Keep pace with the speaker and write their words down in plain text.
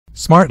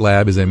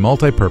SmartLab is a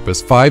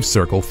multi-purpose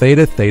 5-circle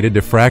theta-theta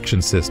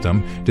diffraction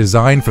system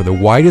designed for the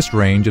widest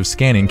range of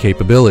scanning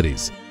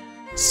capabilities.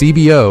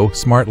 CBO,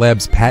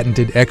 SmartLab's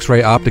patented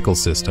X-ray optical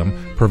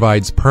system,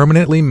 provides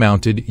permanently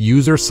mounted,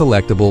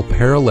 user-selectable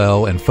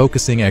parallel and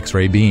focusing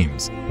X-ray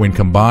beams. When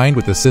combined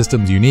with the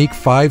system's unique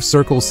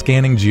 5-circle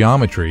scanning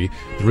geometry,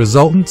 the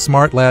resultant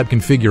SmartLab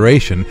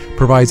configuration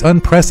provides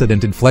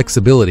unprecedented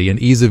flexibility and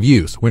ease of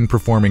use when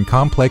performing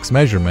complex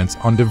measurements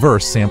on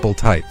diverse sample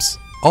types.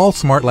 All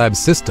SmartLab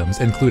systems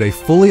include a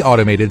fully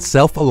automated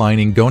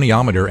self-aligning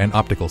goniometer and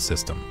optical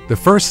system. The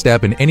first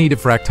step in any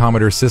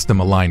diffractometer system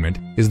alignment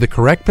is the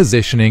correct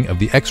positioning of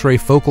the X-ray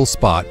focal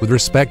spot with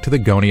respect to the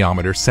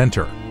goniometer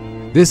center.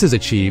 This is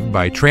achieved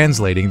by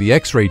translating the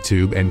X-ray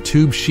tube and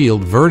tube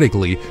shield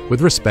vertically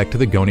with respect to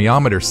the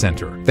goniometer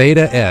center.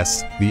 Theta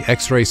S, the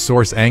X-ray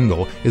source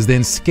angle, is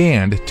then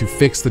scanned to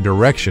fix the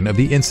direction of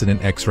the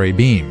incident X-ray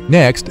beam.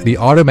 Next, the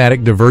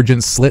automatic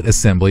divergent slit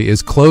assembly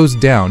is closed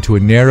down to a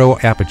narrow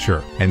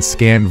aperture and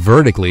scanned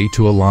vertically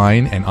to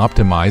align and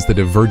optimize the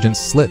divergent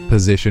slit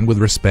position with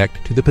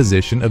respect to the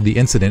position of the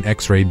incident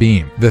X-ray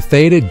beam. The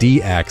theta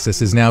D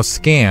axis is now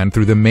scanned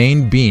through the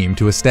main beam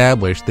to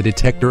establish the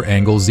detector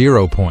angle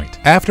 0 point.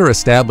 After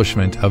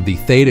establishment of the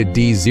theta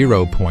D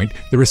 0 point,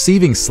 the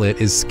receiving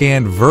slit is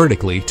scanned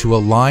vertically to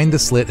align the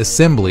slit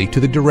assembly to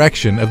the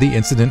direction of the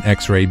incident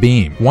X-ray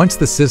beam. Once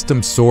the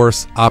system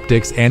source,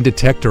 optics, and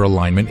detector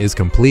alignment is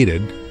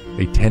completed,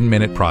 a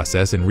 10-minute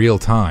process in real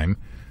time,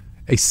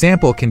 a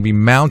sample can be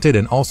mounted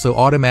and also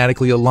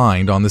automatically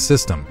aligned on the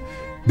system.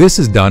 This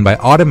is done by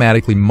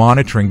automatically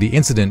monitoring the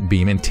incident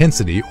beam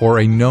intensity or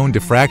a known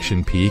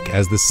diffraction peak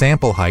as the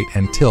sample height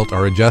and tilt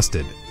are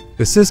adjusted.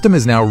 The system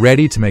is now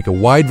ready to make a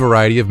wide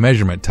variety of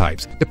measurement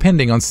types,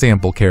 depending on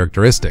sample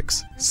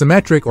characteristics.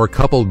 Symmetric or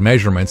coupled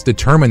measurements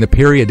determine the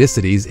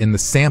periodicities in the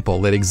sample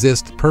that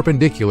exist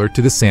perpendicular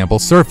to the sample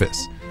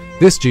surface.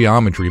 This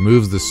geometry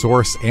moves the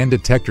source and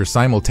detector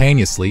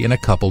simultaneously in a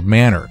coupled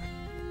manner.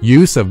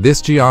 Use of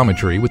this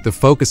geometry with the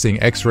focusing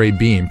X-ray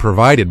beam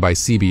provided by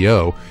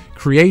CBO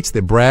creates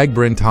the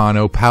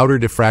Bragg-Brentano powder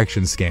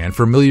diffraction scan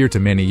familiar to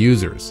many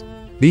users.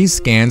 These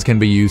scans can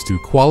be used to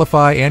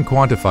qualify and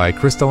quantify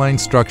crystalline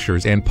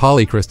structures and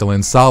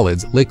polycrystalline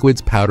solids, liquids,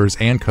 powders,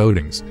 and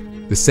coatings.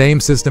 The same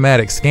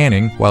systematic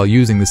scanning, while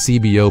using the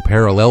CBO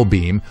parallel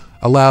beam,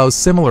 allows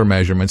similar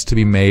measurements to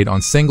be made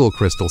on single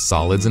crystal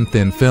solids and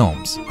thin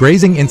films.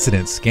 Grazing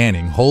incident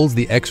scanning holds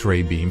the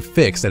X-ray beam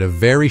fixed at a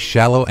very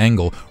shallow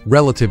angle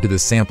relative to the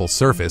sample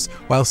surface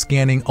while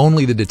scanning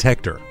only the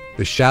detector.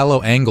 The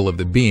shallow angle of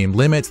the beam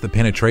limits the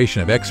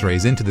penetration of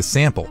X-rays into the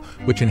sample,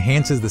 which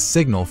enhances the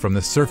signal from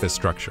the surface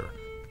structure.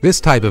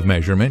 This type of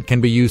measurement can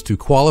be used to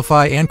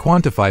qualify and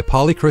quantify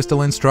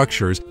polycrystalline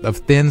structures of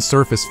thin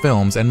surface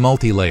films and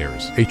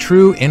multilayers. A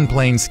true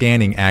in-plane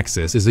scanning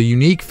axis is a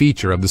unique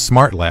feature of the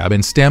SmartLab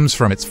and stems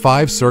from its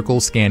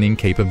 5-circle scanning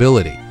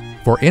capability.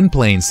 For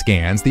in-plane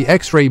scans, the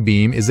X-ray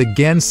beam is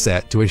again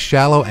set to a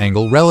shallow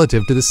angle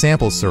relative to the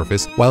sample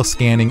surface while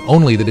scanning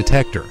only the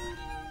detector.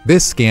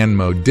 This scan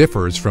mode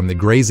differs from the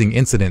grazing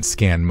incident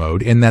scan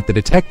mode in that the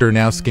detector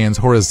now scans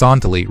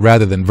horizontally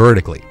rather than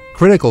vertically.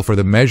 Critical for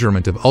the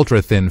measurement of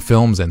ultra-thin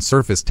films and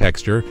surface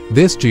texture,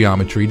 this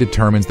geometry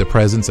determines the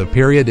presence of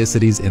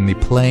periodicities in the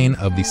plane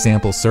of the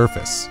sample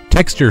surface.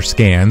 Texture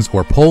scans,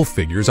 or pole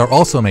figures, are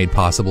also made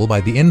possible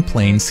by the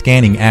in-plane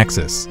scanning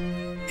axis.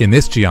 In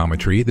this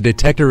geometry, the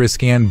detector is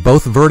scanned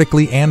both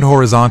vertically and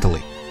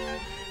horizontally.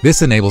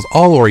 This enables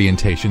all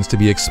orientations to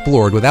be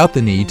explored without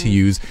the need to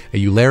use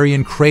a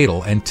Eulerian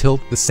cradle and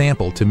tilt the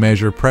sample to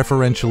measure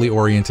preferentially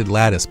oriented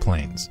lattice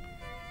planes.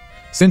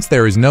 Since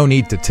there is no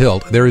need to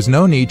tilt, there is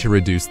no need to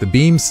reduce the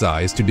beam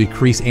size to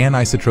decrease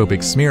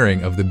anisotropic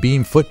smearing of the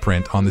beam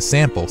footprint on the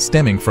sample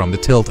stemming from the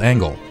tilt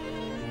angle.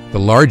 The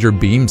larger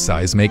beam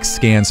size makes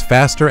scans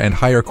faster and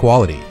higher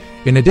quality.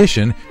 In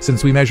addition,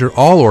 since we measure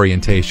all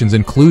orientations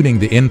including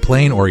the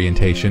in-plane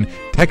orientation,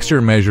 texture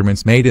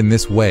measurements made in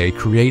this way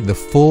create the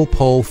full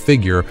pole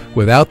figure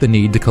without the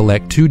need to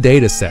collect two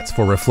data sets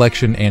for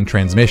reflection and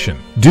transmission.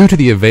 Due to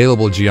the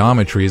available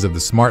geometries of the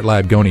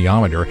SmartLab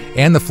Goniometer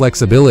and the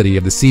flexibility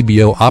of the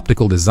CBO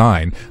optical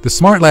design, the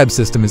SmartLab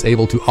system is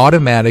able to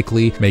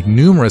automatically make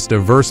numerous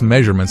diverse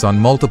measurements on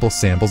multiple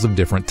samples of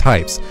different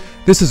types.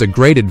 This is a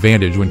great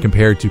advantage when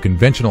compared to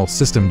conventional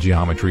system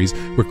geometries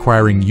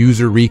requiring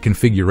user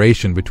reconfiguration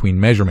between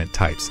measurement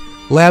types.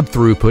 Lab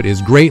throughput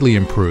is greatly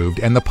improved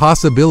and the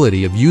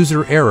possibility of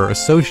user error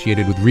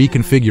associated with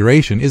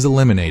reconfiguration is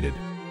eliminated.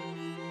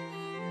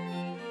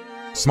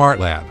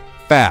 SmartLab.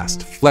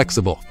 Fast,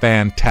 flexible,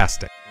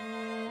 fantastic.